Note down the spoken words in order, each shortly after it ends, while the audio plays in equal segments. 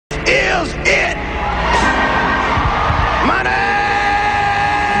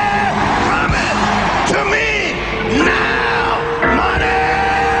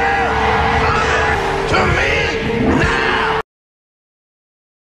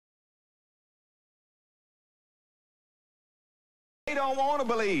They don't want to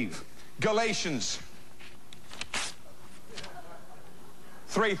believe. Galatians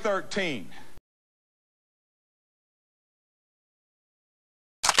 3:13.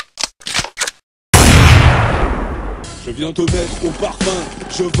 Je viens te mettre au parfum,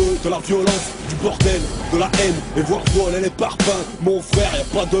 je veux de la violence, du bordel, de la haine, et voir voler les parfums. Mon frère, y a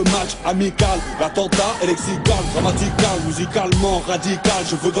pas de match amical, l'attentat est lexical, grammatical, musicalement radical.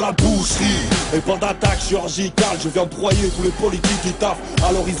 Je veux de la boucherie, et pas d'attaque chirurgicale. Je viens broyer tous les politiques qui taffent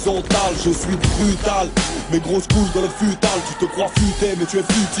à l'horizontale. Je suis brutal, mes grosses couches dans le futal. Tu te crois futé, mais tu es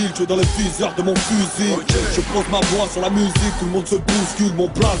futile, tu es dans les viseurs de mon fusil. Je pose ma voix sur la musique, tout le monde se bouscule. Mon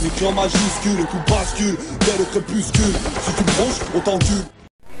blaze écrit en majuscule, et tout bascule dès le crépuscule. Si tu bronches, on t'encule.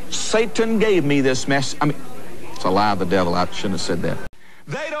 Satan gave me this mess. I mean, it's a lie of the devil. I shouldn't have said that.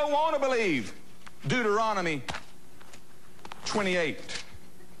 They don't want to believe. Deuteronomy 28.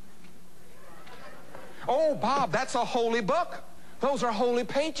 Oh, Bob, that's a holy book. Those are holy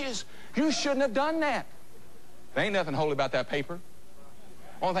pages. You shouldn't have done that. There ain't nothing holy about that paper.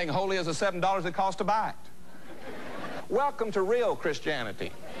 Only thing holy is the $7 it costs to buy it. Welcome to real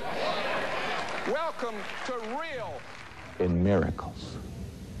Christianity. Welcome to real. In miracles.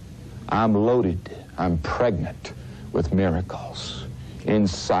 I'm loaded, I'm pregnant with miracles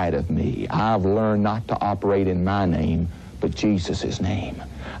inside of me. I've learned not to operate in my name, but Jesus' name.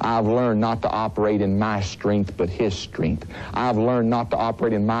 I've learned not to operate in my strength, but His strength. I've learned not to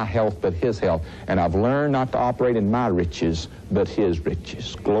operate in my health, but His health. And I've learned not to operate in my riches, but His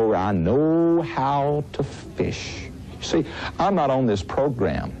riches. Glory, I know how to fish. You see, I'm not on this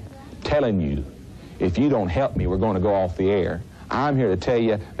program telling you, if you don't help me, we're going to go off the air. I'm here to tell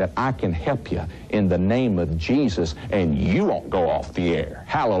you that I can help you in the name of Jesus, and you won't go off the air.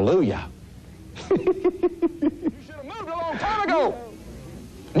 Hallelujah. You should have moved a long time ago.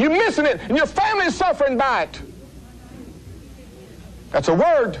 You're missing it, and your family's suffering by it. That's a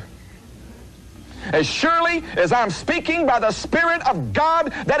word. As surely as I'm speaking by the Spirit of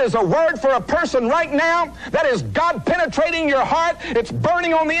God, that is a word for a person right now. That is God penetrating your heart. It's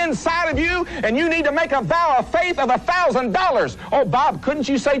burning on the inside of you, and you need to make a vow of faith of $1,000. Oh, Bob, couldn't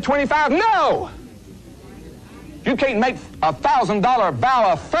you say 25? No! You can't make a $1,000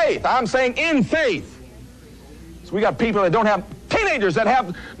 vow of faith. I'm saying in faith. So we got people that don't have, teenagers that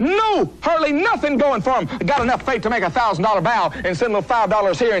have hardly nothing going for them. Got enough faith to make a $1,000 vow and send a little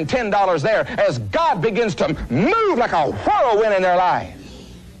 $5 here and $10 there as God begins to move like a whirlwind in their lives.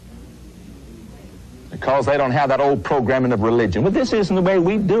 Because they don't have that old programming of religion. Well, this isn't the way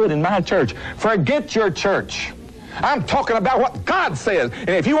we do it in my church. Forget your church. I'm talking about what God says. And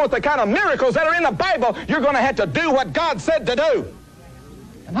if you want the kind of miracles that are in the Bible, you're going to have to do what God said to do.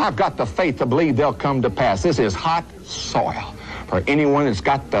 And I've got the faith to believe they'll come to pass. This is hot soil for anyone that's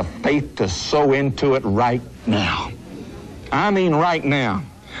got the faith to sow into it right now. I mean right now.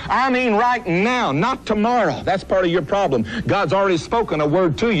 I mean right now, not tomorrow. That's part of your problem. God's already spoken a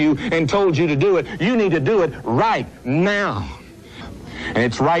word to you and told you to do it. You need to do it right now. And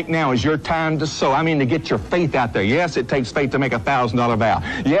it's right now is your time to sow. I mean, to get your faith out there. Yes, it takes faith to make a $1,000 vow.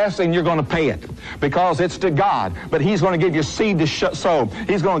 Yes, and you're going to pay it because it's to God. But He's going to give you seed to sow.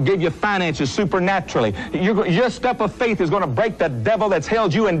 He's going to give you finances supernaturally. Your step of faith is going to break the devil that's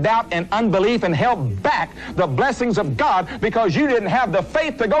held you in doubt and unbelief and held back the blessings of God because you didn't have the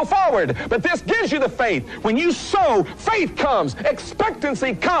faith to go forward. But this gives you the faith. When you sow, faith comes.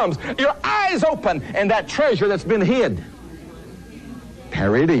 Expectancy comes. Your eyes open, and that treasure that's been hid,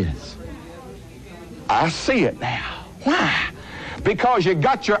 there it is. I see it now. Why? Because you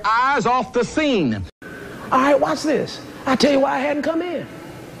got your eyes off the scene. All right, watch this. I tell you why I hadn't come in.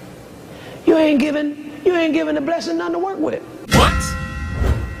 You ain't giving the blessing nothing to work with. What?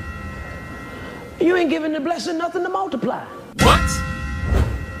 You ain't giving the blessing nothing to multiply. What?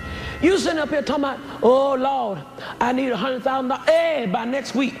 You sitting up here talking about, oh Lord, I need $100,000. Hey, by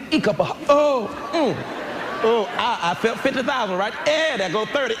next week, Oh, I felt 50,000, right? Yeah, that go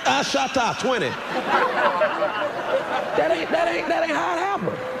 30. I shot top 20. That ain't how it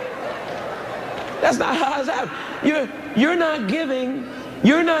happened. That's not how it's happened. You're not giving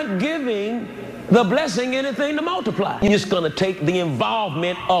the blessing anything to multiply. You're just gonna take the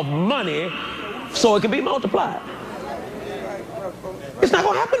involvement of money so it can be multiplied. It's not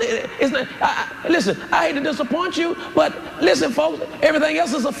going to happen. It's not. Listen, I hate to disappoint you, but listen, folks, everything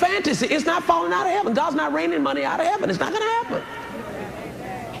else is a fantasy. It's not falling out of heaven. God's not raining money out of heaven. It's not going to happen.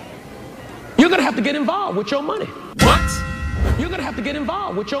 You're going to have to get involved with your money. What? You're going to have to get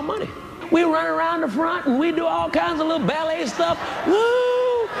involved with your money. We run around the front and we do all kinds of little ballet stuff.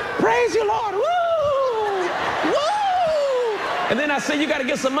 Woo! Praise you, Lord. Woo! Woo! And then I say, you got to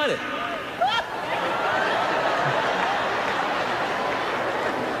get some money.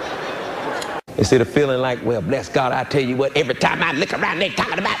 Instead of feeling like, well, bless God, I tell you what, every time I look around, they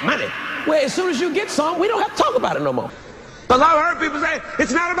talking about money. Well, as soon as you get some, we don't have to talk about it no more. Because I've heard people say,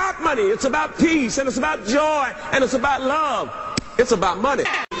 it's not about money, it's about peace, and it's about joy, and it's about love. It's about money.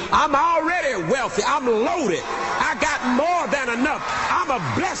 I'm already wealthy. I'm loaded. I got more than enough. I'm a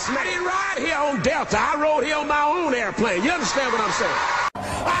blessed man. I didn't ride here on Delta. I rode here on my own airplane. You understand what I'm saying?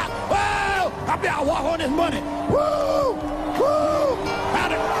 I walk on this money. Woo! Woo!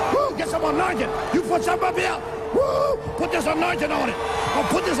 Woo! Get some anointing. You put something up here. Woo! Put this anointing on it. Or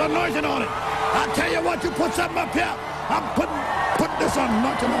put this anointing on it. I tell you what, you put something up here. I'm putting this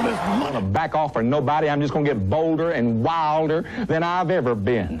anointing on this money. I'm going to back off for nobody. I'm just going to get bolder and wilder than I've ever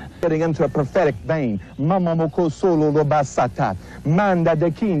been. Getting into a prophetic vein. Someone with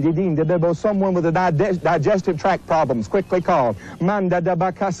the digestive tract problems, quickly called.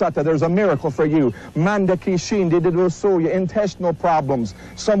 There's a miracle for you. Intestinal problems.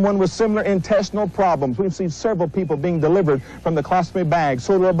 Someone with similar intestinal problems. We've seen several people being delivered from the colostomy bag.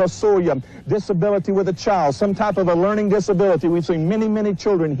 Disability with a child, some type of a learning disability. We've seen many, many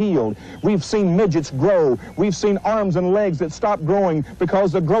children healed. We've seen midgets grow. We've seen arms and legs that stop growing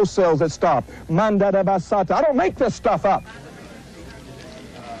because the growth cells that stop. I don't make this stuff up.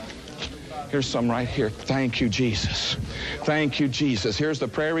 Here's some right here. Thank you, Jesus. Thank you, Jesus. Here's the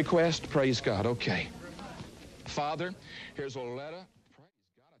prayer request. Praise God. Okay. Father, here's Oleta.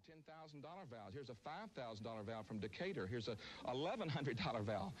 $10,000 vow. Here's a $5,000 vow from Decatur. Here's a $1,100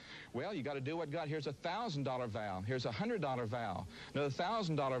 vow. Well, you got to do what God. Here's a $1,000 vow. Here's a $100 vow. Another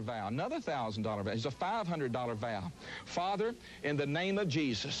 $1,000 vow. Another $1,000 vow. Here's a $500 vow. Father, in the name of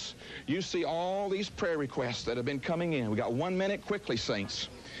Jesus, you see all these prayer requests that have been coming in. We got 1 minute. Quickly, saints.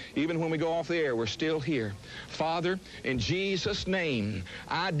 Even when we go off the air, we're still here. Father, in Jesus' name,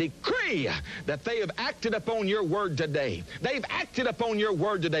 I decree that they have acted upon your word today. They've acted upon your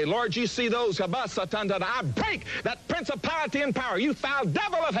word today. Lord, you see those. I break that principality and power. You foul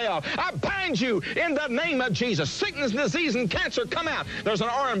devil of hell. I bind you in the name of Jesus. Sickness, disease, and cancer, come out. There's an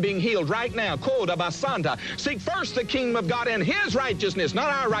arm being healed right now. Seek first the kingdom of God and his righteousness, not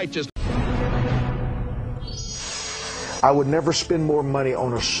our righteousness. I would never spend more money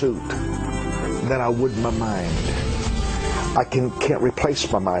on a suit than I would my mind. I can't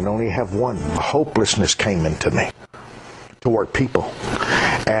replace my mind. I only have one. Hopelessness came into me toward people.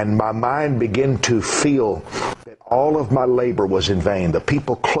 And my mind began to feel that all of my labor was in vain. The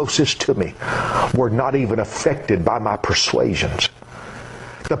people closest to me were not even affected by my persuasions.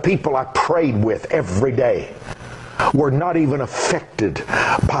 The people I prayed with every day were not even affected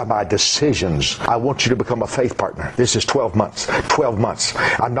by my decisions. I want you to become a faith partner. This is 12 months. 12 months.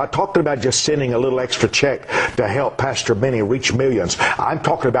 I'm not talking about just sending a little extra check to help Pastor Benny reach millions. I'm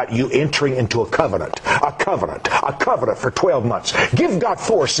talking about you entering into a covenant. A covenant for 12 months. Give God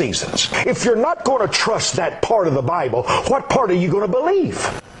 4 seasons. If you're not going to trust that part of the Bible, what part are you going to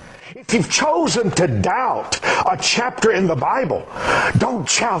believe? If you've chosen to doubt a chapter in the Bible, don't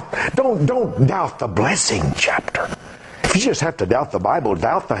doubt the blessing chapter. If you just have to doubt the Bible,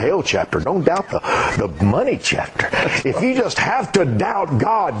 doubt the hell chapter. Don't doubt the money chapter. If you just have to doubt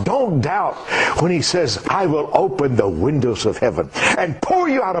God, don't doubt when he says, I will open the windows of heaven and pour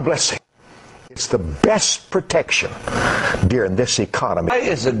you out a blessing. It's the best protection during this economy. Why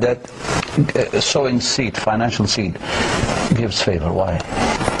is it that sowing seed, financial seed, gives favor? Why?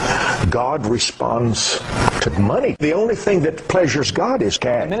 God responds to money. The only thing that pleasures God is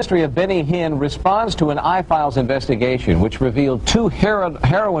cash. The ministry of Benny Hinn responds to an iFiles investigation which revealed 2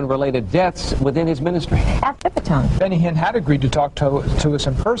 heroin-related deaths within his ministry. At Pipitone. Benny Hinn had agreed to talk to us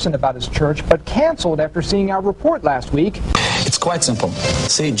in person about his church, but canceled after seeing our report last week. It's quite simple.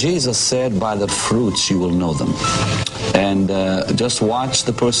 See, Jesus said, by the fruits you will know them. And just watch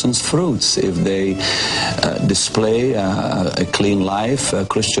the person's fruits. If they display a clean life, a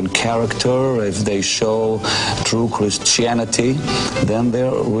Christian character, if they show true Christianity, then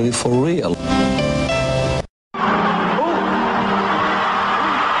they're really for real.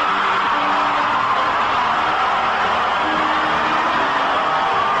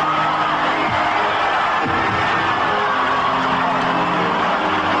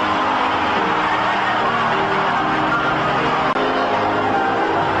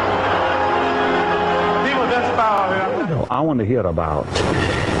 I want to hear about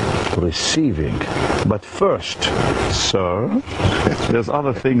receiving. But first, sir, there's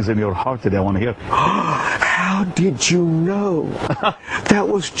other things in your heart that I want to hear. How did you know? That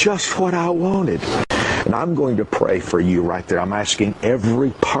was just what I wanted. And I'm going to pray for you right there. I'm asking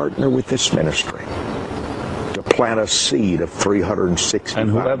every partner with this ministry to plant a seed of $365. And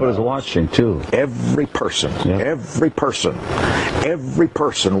whoever is watching too. Every person, every person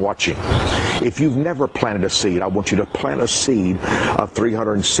watching. If you've never planted a seed, I want you to plant a seed of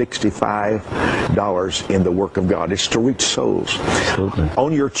 $365 in the work of God. It's to reach souls. Absolutely.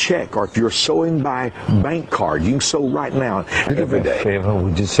 On your check, or if you're sowing by bank card, you can sow right now, every day. Favor,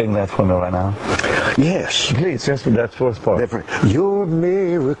 would you sing that for me right now? Yes. Please, just for that first part. Your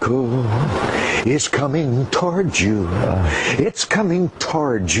miracle is coming towards you. It's coming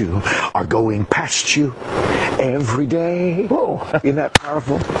towards you, or going past you every day. Oh. Isn't that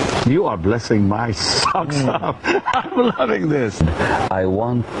powerful? You are blessing my socks off. I'm loving this. I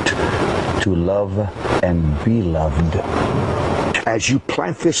want to love and be loved. As you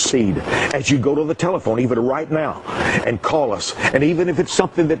plant this seed, as you go to the telephone, even right now, and call us, and even if it's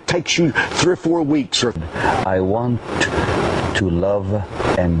something that takes you 3 or 4 weeks, or I want to love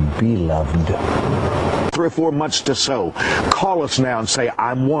and be loved. 3 or 4 months to sow, call us now and say,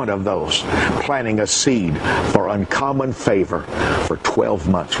 I'm one of those, planting a seed for uncommon favor for 12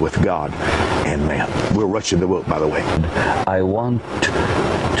 months with God and man. We're rushing the boat, by the way. I want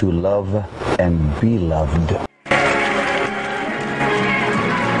to love and be loved.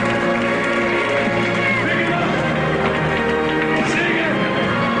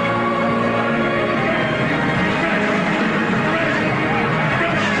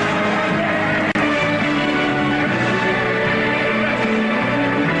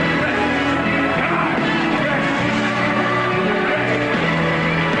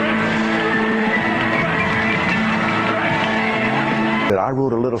 I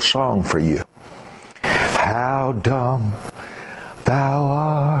wrote a little song for you. How dumb thou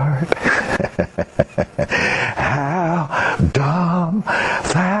art. How dumb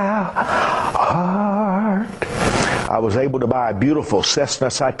thou art. I was able to buy a beautiful Cessna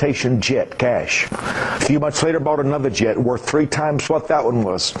Citation jet cash. A few months later, bought another jet worth 3 times what that one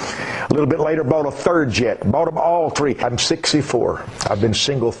was. A little bit later, bought a third jet. Bought them all 3. I'm 64. I've been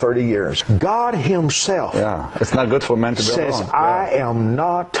single 30 years. God Himself it's not good for men to be says, alone. I am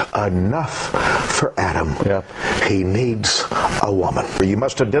not enough for Adam. He needs a woman. You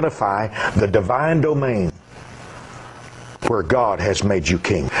must identify the divine domain where God has made you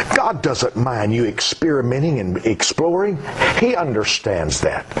king. God doesn't mind you experimenting and exploring. He understands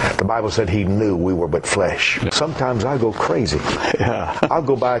that. The Bible said He knew we were but flesh. Sometimes I go crazy. I'll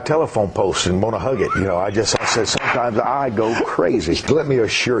go buy a telephone post and want to hug it. I said sometimes I go crazy. Let me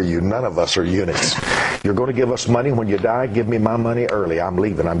assure you, none of us are units. You're going to give us money when you die, give me my money early. I'm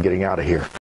leaving. I'm getting out of here.